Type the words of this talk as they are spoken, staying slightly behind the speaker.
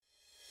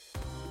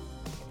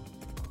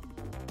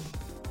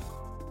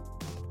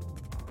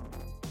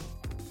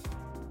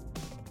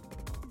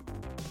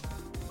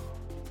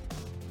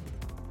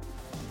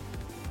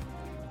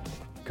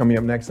Coming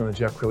up next on the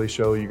Jeff Crilley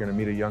Show, you're going to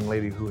meet a young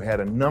lady who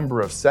had a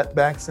number of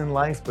setbacks in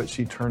life, but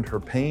she turned her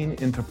pain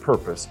into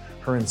purpose.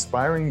 Her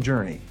inspiring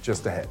journey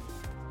just ahead.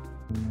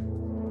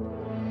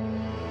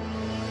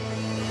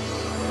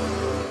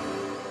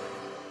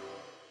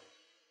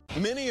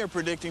 Many are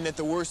predicting that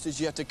the worst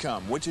is yet to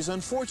come, which is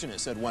unfortunate,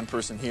 said one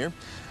person here.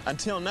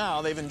 Until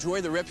now, they've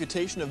enjoyed the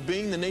reputation of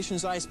being the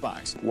nation's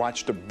icebox.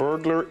 Watched a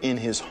burglar in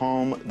his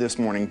home this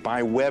morning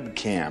by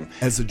webcam.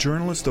 As a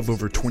journalist of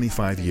over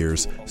 25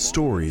 years,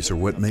 stories are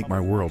what make my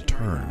world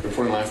turn.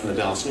 Reporting live from the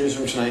Dallas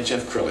newsroom tonight,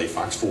 Jeff Crilley,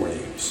 Fox 4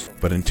 News.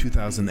 But in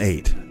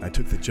 2008, I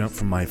took the jump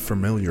from my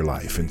familiar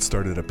life and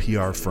started a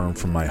PR firm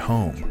from my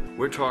home.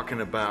 We're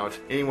talking about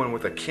anyone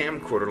with a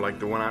camcorder like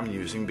the one I'm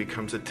using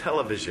becomes a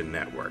television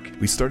network.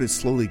 We started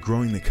slowly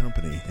growing the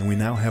company, and we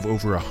now have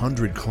over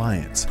 100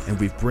 clients, and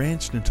we've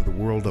branched into the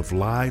world of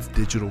live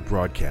digital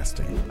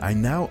broadcasting. I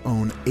now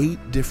own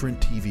 8 different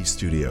TV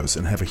studios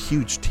and have a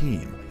huge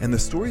team, and the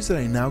stories that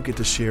I now get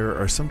to share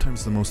are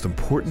sometimes the most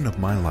important of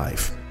my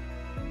life.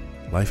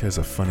 Life has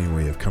a funny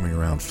way of coming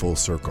around full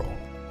circle.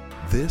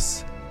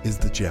 This is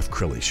the Jeff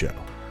Crilley Show.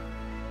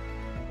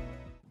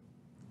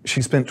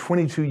 She spent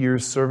 22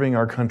 years serving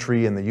our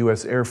country in the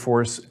U.S. Air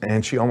Force,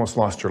 and she almost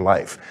lost her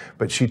life.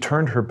 But she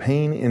turned her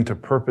pain into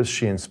purpose.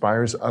 She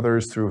inspires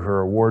others through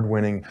her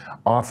award-winning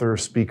author,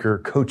 speaker,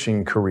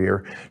 coaching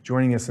career.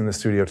 Joining us in the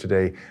studio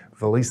today,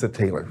 Valessa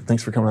Taylor.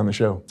 Thanks for coming on the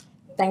show.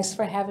 Thanks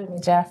for having me,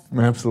 Jeff.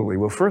 Absolutely.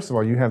 Well, first of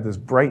all, you have this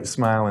bright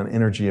smile and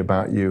energy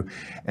about you,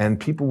 and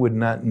people would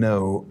not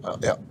know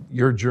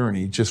your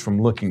journey just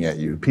from looking at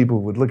you. People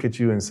would look at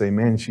you and say,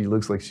 man, she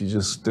looks like she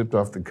just stepped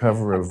off the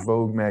cover of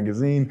Vogue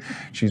magazine.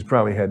 She's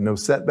probably had no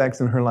setbacks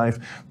in her life,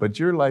 but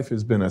your life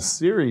has been a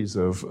series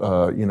of,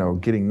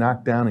 getting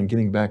knocked down and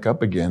getting back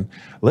up again.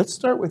 Let's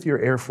start with your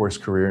Air Force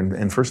career,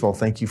 and first of all,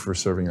 thank you for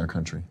serving our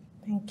country.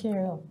 Thank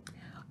you.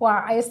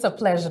 Well, it's a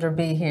pleasure to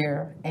be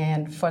here.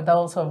 And for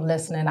those who are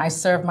listening, I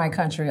served my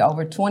country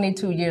over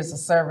 22 years of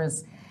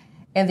service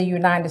in the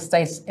United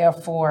States Air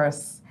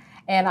Force.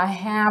 And I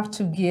have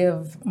to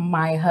give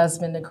my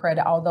husband the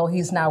credit, although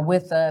he's not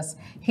with us,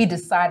 he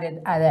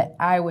decided that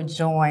I would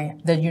join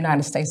the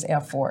United States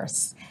Air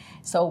Force.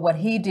 So what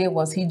he did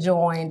was he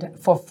joined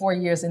for 4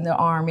 years in the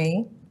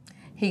Army.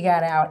 He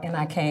got out and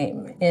I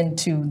came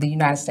into the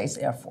United States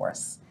Air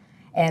Force.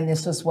 And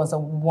this was a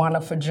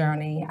wonderful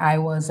journey. I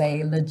was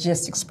a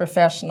logistics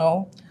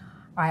professional.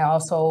 I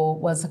also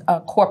was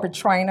a corporate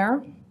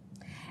trainer.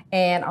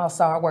 And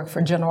also I worked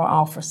for general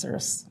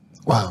officers.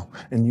 Wow.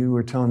 And you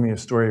were telling me a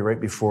story right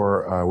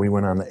before we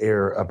went on the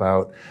air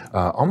about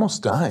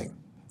almost dying.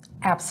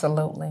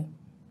 Absolutely.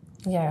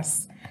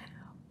 Yes.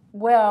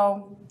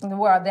 Well,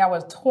 that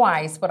was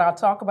twice, but I'll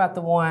talk about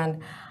the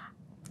one.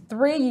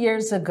 3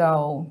 years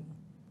ago,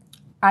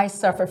 I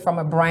suffered from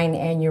a brain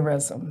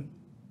aneurysm.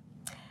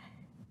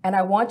 And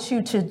I want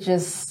you to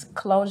just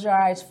close your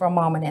eyes for a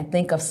moment and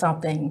think of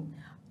something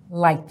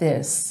like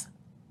this.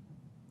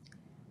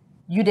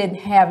 You didn't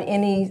have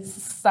any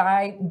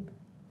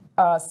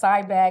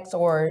sidebacks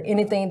or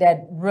anything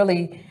that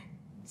really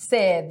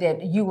said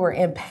that you were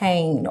in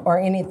pain or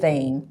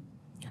anything.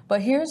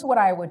 But here's what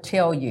I would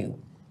tell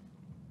you.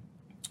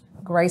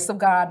 Grace of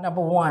God,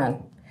 number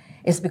one,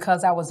 is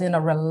because I was in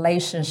a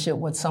relationship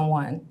with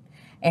someone.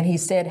 And he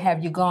said,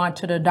 have you gone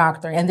to the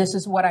doctor? And this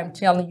is what I'm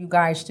telling you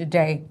guys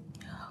today.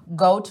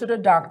 Go to the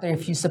doctor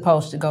if you're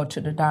supposed to go to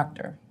the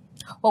doctor.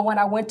 Well, when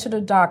I went to the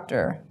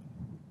doctor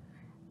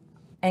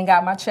and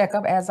got my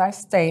checkup, as I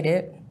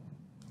stated,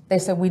 they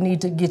said, we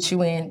need to get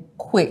you in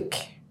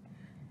quick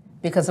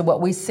because of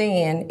what we're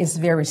seeing is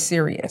very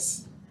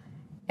serious.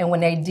 And when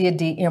they did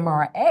the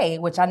MRA,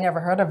 which I never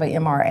heard of an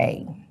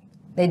MRA,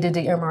 they did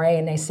the MRA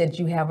and they said,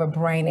 you have a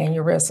brain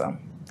aneurysm.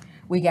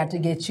 We got to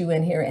get you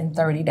in here in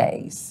 30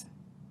 days.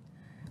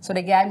 So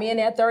they got me in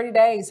there 30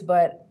 days,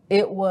 but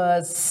it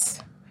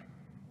was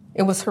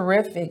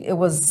horrific. It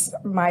was,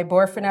 my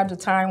boyfriend at the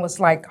time was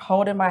like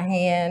holding my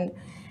hand,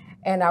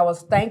 and I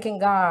was thanking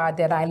God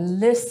that I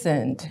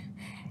listened.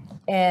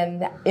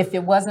 And if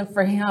it wasn't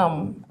for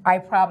him, I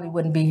probably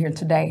wouldn't be here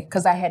today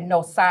because I had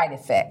no side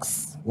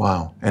effects.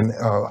 Wow. And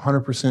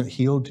 100%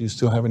 healed? Do you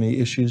still have any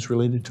issues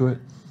related to it?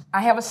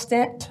 I have a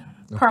stent,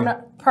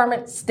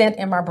 permanent stent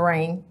in my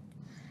brain,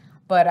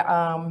 but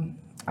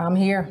I'm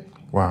here.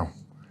 Wow.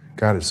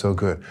 God is so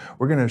good.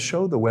 We're going to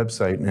show the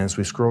website, and as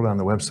we scroll down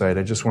the website,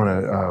 I just want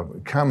to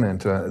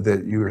comment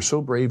that you are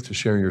so brave to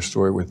share your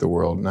story with the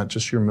world, not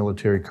just your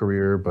military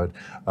career, but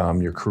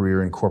your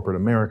career in corporate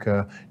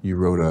America. You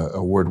wrote an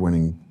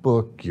award-winning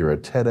book. You're a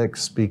TEDx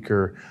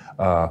speaker.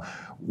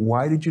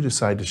 Why did you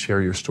decide to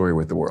share your story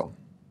with the world?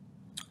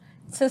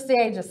 Since the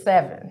age of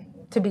 7.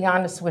 To be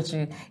honest with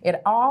you, it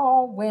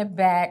all went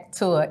back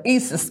to an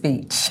Easter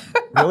speech.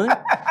 Really?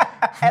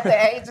 At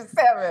the age of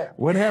 7.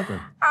 What happened?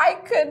 I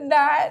could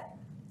not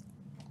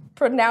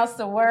pronounce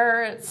the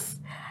words.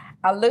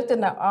 I looked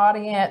in the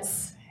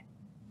audience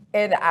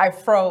and I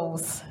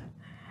froze.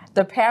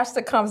 The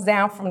pastor comes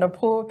down from the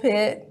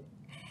pulpit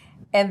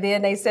and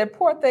then they said,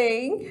 poor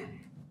thing.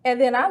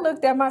 And then I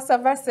looked at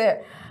myself, I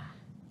said,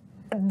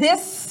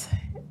 this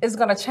is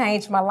going to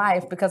change my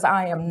life because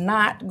I am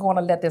not going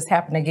to let this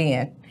happen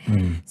again.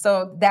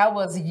 So that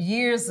was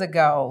years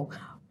ago,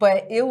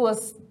 but it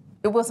was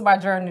my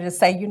journey to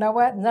say, you know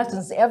what,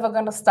 nothing's ever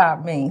going to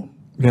stop me.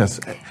 Yes,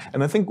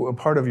 and I think a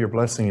part of your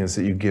blessing is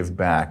that you give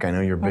back. I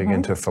know you're big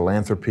into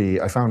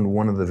philanthropy. I found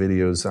one of the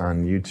videos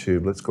on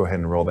YouTube. Let's go ahead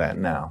and roll that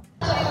now.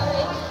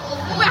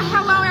 Well,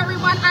 hello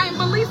everyone, I'm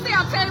Valessa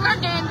L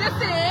and this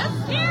is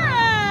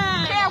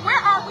Karen. Karen,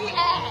 where are we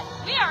at?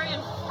 We are in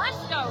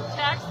Frisco,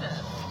 Texas.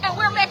 And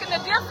we're making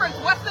a difference.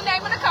 What's the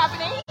name of the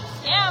company?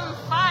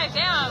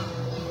 M5M.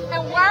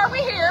 And why are we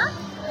here?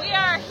 We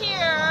are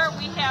here.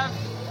 We have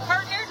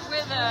partnered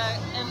with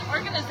an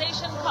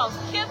organization called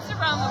Kids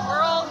Around the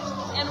World,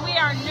 and we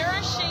are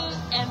nourishing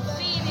and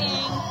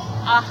feeding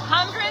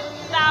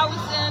 100,000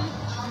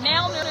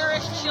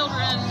 malnourished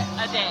children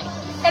a day.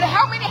 And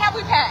how many have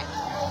we packed?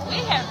 We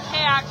have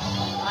packed,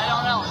 I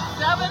don't know,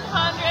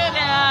 700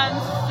 and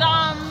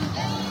some.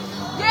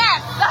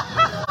 Yes!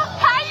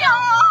 Hi,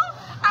 y'all!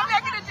 I'm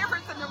making a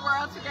difference in the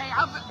world today.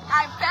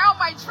 I found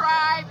my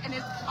tribe, and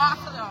it's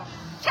awesome.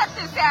 Check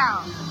this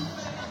out.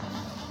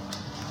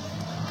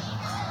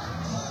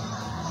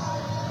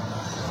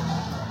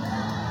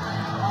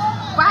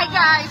 Bye,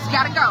 guys.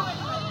 Gotta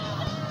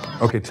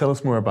go. Okay, tell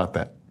us more about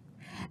that.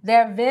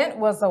 The event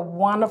was a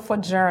wonderful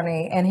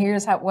journey, and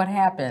here's what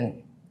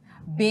happened.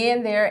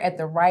 Being there at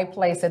the right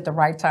place at the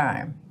right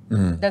time.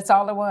 That's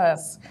all it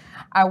was.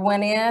 I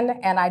went in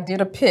and I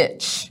did a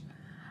pitch.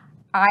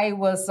 I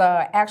was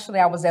I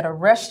was at a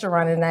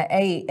restaurant and I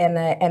ate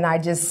and I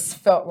just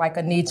felt like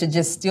a need to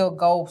just still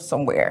go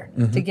somewhere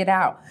to get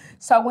out.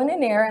 So I went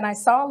in there and I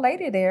saw a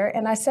lady there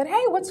and I said,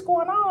 hey, what's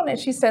going on? And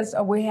she says,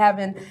 oh, we're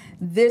having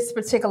this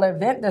particular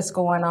event that's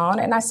going on.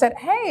 And I said,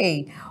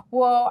 hey,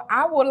 well,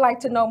 I would like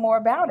to know more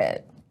about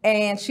it.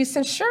 And she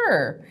said,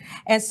 sure.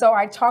 And so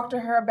I talked to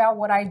her about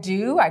what I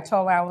do. I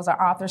told her I was an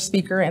author,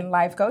 speaker, and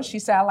life coach. She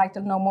said, I'd like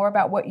to know more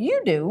about what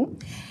you do.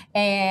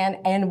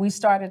 And we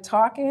started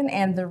talking,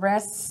 and the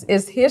rest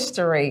is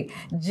history,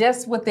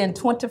 just within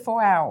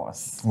 24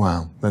 hours.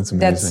 Wow, that's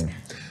amazing.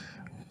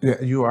 Yeah,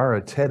 you are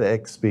a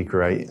TEDx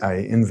speaker.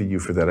 I envy you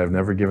for that. I've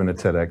never given a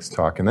TEDx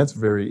talk, and that's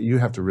you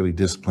have to really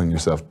discipline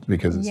yourself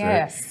because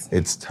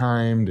it's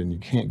timed and you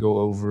can't go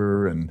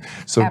over. And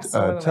so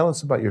tell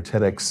us about your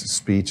TEDx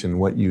speech and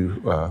what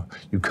you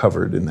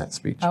covered in that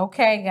speech.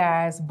 Okay,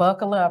 guys,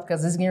 buckle up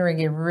because it's going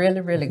to get really,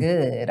 really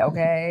good,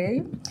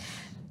 okay?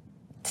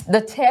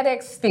 The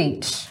TEDx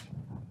speech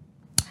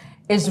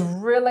is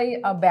really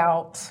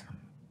about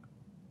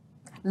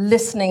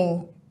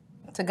listening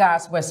to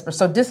God's whisper.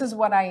 So this is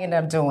what I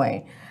ended up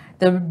doing.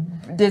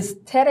 This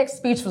TEDx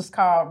speech was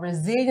called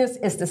Resilience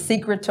is the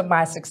Secret to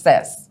My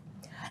Success.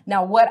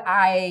 Now, what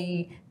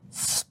I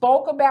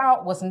spoke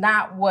about was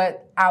not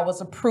what I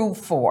was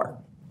approved for,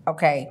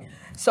 okay?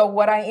 So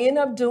what I ended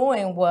up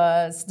doing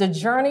was, the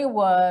journey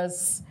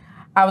was,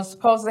 I was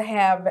supposed to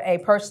have a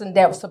person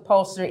that was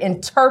supposed to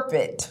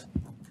interpret,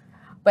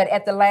 but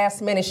at the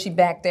last minute, she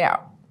backed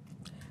out.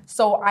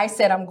 So I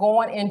said, I'm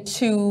going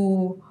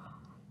into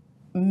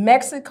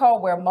Mexico,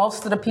 where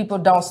most of the people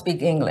don't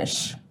speak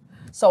English.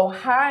 So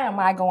how am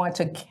I going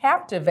to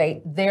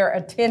captivate their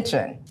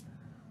attention?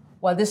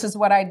 Well, this is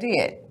what I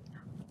did.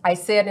 I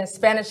said in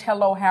Spanish,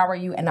 hello, how are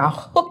you? And I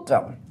hooked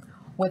them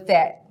with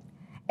that.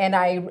 And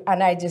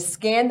I just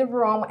scanned the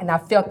room and I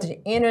felt the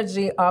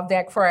energy of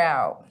that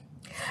crowd.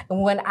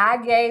 And when I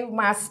gave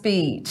my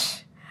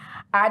speech,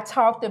 I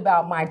talked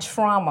about my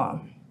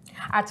trauma.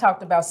 I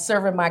talked about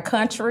serving my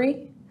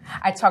country.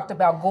 I talked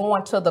about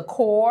going to the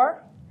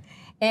core.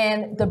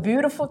 And the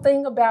beautiful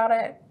thing about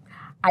it,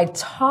 I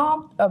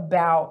talked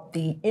about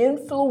the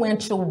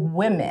influential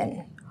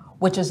women,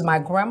 which is my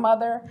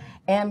grandmother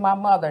and my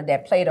mother,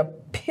 that played a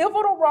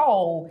pivotal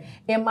role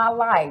in my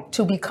life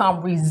to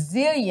become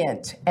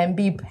resilient and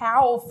be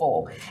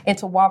powerful and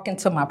to walk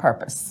into my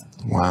purpose.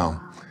 Wow.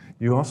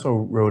 You also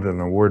wrote an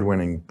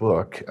award-winning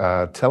book.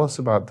 Tell us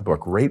about the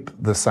book, Rape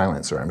the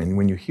Silencer. I mean,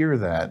 when you hear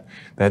that,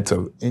 that's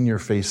an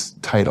in-your-face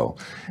title.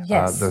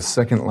 Yes. The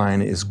second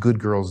line is Good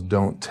Girls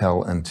Don't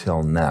Tell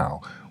Until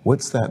Now.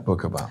 What's that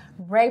book about?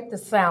 Rape the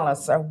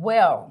Silencer.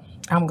 Well,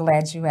 I'm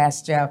glad you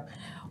asked, Jeff.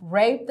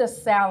 Rape the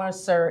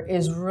Silencer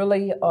is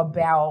really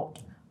about,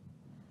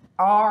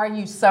 are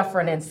you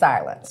suffering in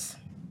silence?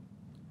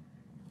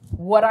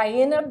 What I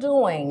ended up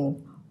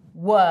doing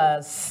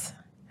was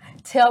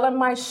telling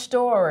my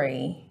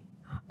story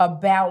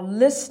about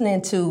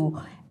listening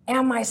to,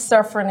 am I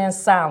suffering in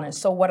silence?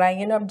 So what I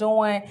end up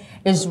doing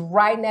is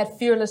writing that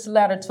fearless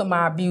letter to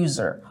my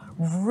abuser,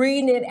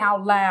 reading it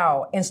out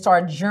loud, and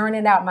start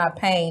journeying out my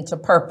pain to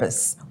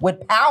purpose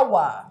with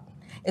power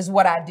is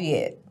what I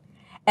did.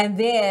 And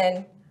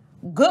then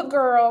Good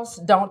Girls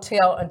Don't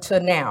Tell Until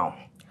Now.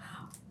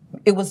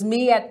 It was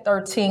me at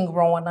 13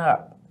 growing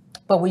up.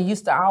 But we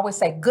used to always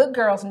say, good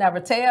girls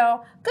never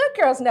tell. Good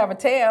girls never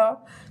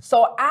tell.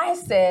 So I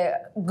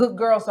said, good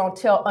girls don't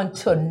tell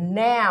until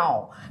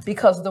now,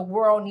 because the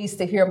world needs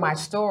to hear my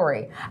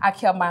story. I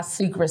kept my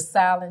secret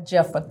silent,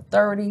 Jeff, for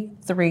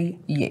 33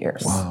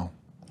 years. Wow.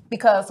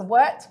 Because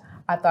what?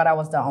 I thought I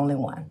was the only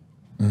one.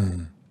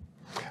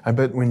 I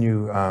bet when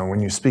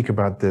you speak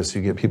about this,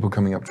 you get people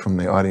coming up from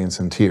the audience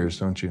in tears,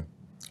 don't you?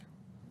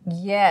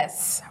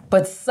 Yes,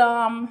 but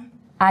some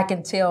I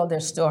can tell they're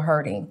still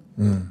hurting.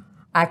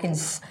 I can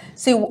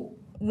see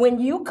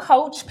when you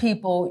coach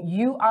people,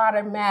 you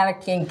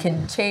automatically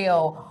can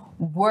tell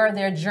where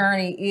their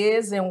journey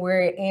is and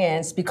where it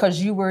ends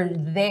because you were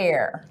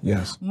there.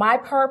 Yes. My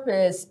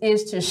purpose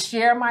is to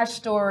share my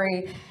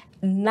story,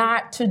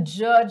 not to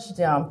judge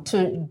them,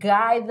 to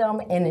guide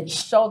them and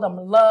show them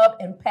love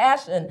and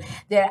passion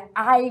that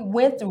I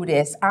went through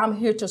this. I'm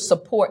here to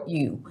support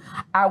you.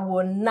 I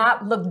will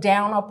not look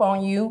down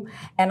upon you,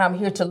 and I'm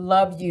here to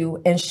love you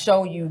and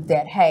show you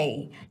that,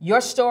 hey,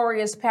 your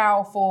story is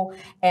powerful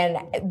and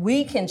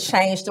we can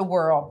change the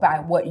world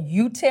by what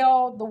you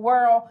tell the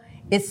world.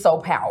 It's so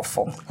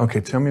powerful. Okay,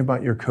 tell me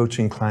about your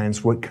coaching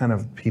clients. What kind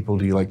of people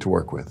do you like to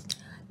work with?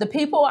 The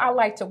people I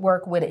like to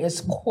work with is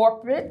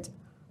corporate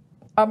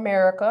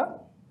America.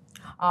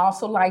 I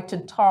also like to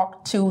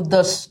talk to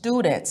the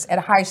students at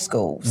high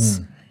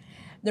schools.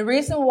 The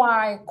reason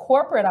why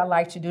corporate I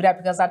like to do that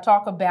because I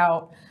talk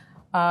about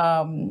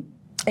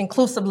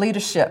inclusive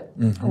leadership,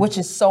 which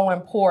is so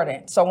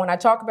important. So when I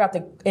talk about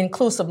the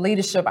inclusive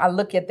leadership, I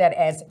look at that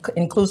as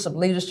inclusive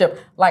leadership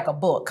like a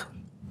book.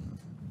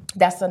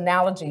 That's the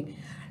analogy.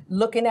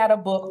 Looking at a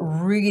book,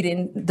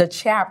 reading the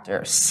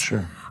chapters.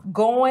 Sure.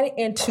 Going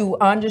into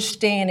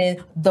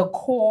understanding the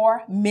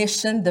core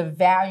mission, the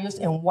values,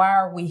 and why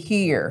are we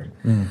here.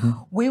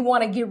 We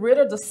want to get rid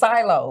of the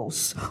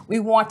silos. We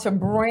want to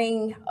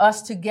bring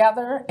us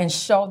together and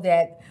show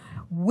that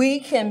we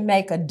can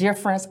make a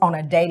difference on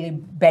a daily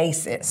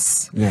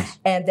basis. Yes.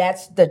 And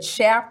that's the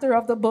chapter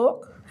of the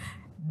book.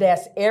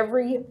 That's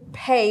every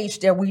page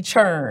that we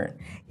turn.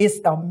 It's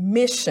a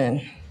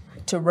mission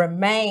to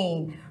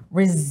remain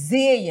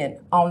resilient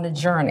on the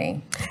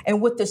journey.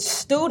 And with the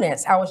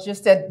students, I was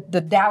just at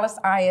the Dallas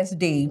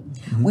ISD,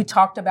 we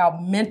talked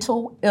about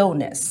mental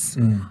illness.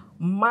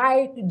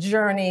 My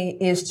journey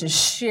is to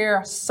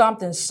share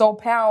something so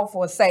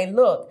powerful and say,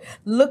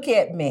 look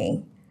at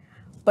me.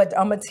 But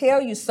I'm gonna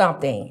tell you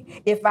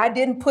something. If I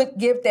didn't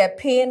give that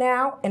pen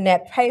out and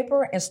that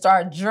paper and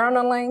start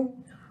journaling,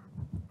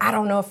 I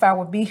don't know if I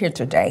would be here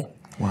today.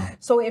 Wow.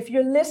 So if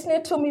you're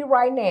listening to me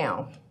right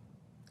now,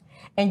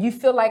 and you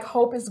feel like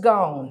hope is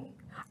gone,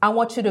 I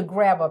want you to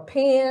grab a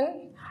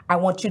pen. I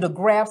want you to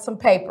grab some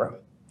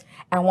paper.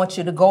 I want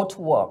you to go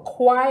to a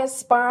quiet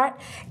spot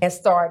and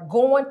start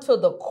going to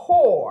the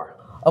core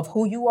of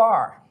who you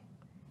are.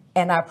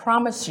 And I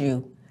promise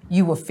you,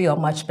 you will feel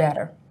much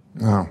better.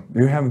 Oh,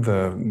 you have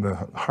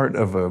the heart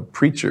of a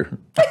preacher.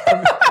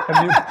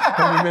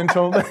 Have you been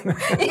told that?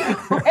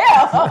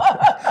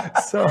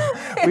 So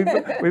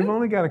we've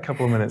only got a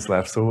couple of minutes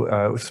left.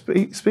 So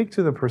speak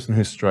to the person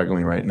who's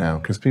struggling right now,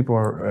 because people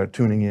are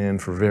tuning in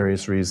for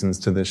various reasons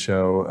to this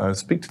show.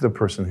 Speak to the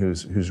person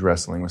who's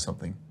wrestling with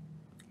something.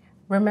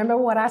 Remember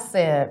what I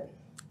said.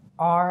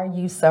 Are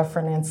you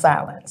suffering in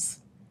silence?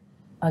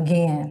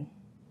 Again,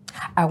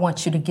 I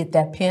want you to get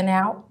that pen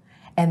out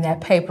and that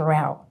paper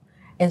out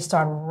and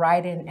start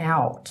writing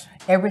out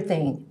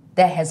everything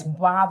that has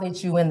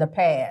bothered you in the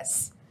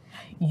past.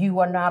 You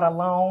are not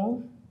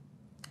alone.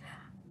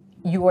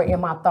 You are in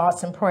my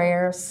thoughts and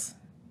prayers.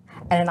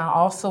 And I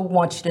also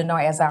want you to know,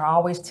 as I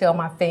always tell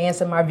my fans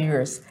and my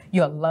viewers,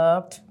 you're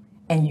loved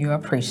and you're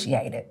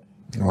appreciated.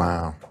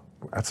 Wow.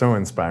 That's so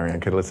inspiring. I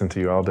could listen to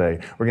you all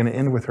day. We're going to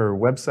end with her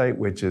website,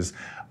 which is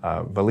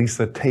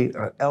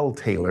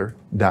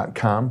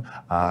ValessaLTaylor.com.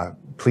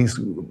 Please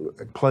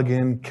plug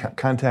in,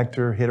 contact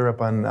her, hit her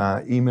up on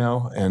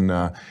email, and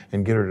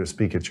get her to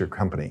speak at your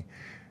company.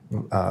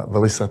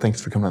 Valessa,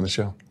 thanks for coming on the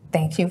show.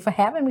 Thank you for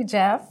having me,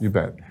 Jeff. You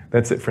bet.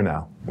 That's it for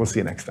now. We'll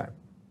see you next time.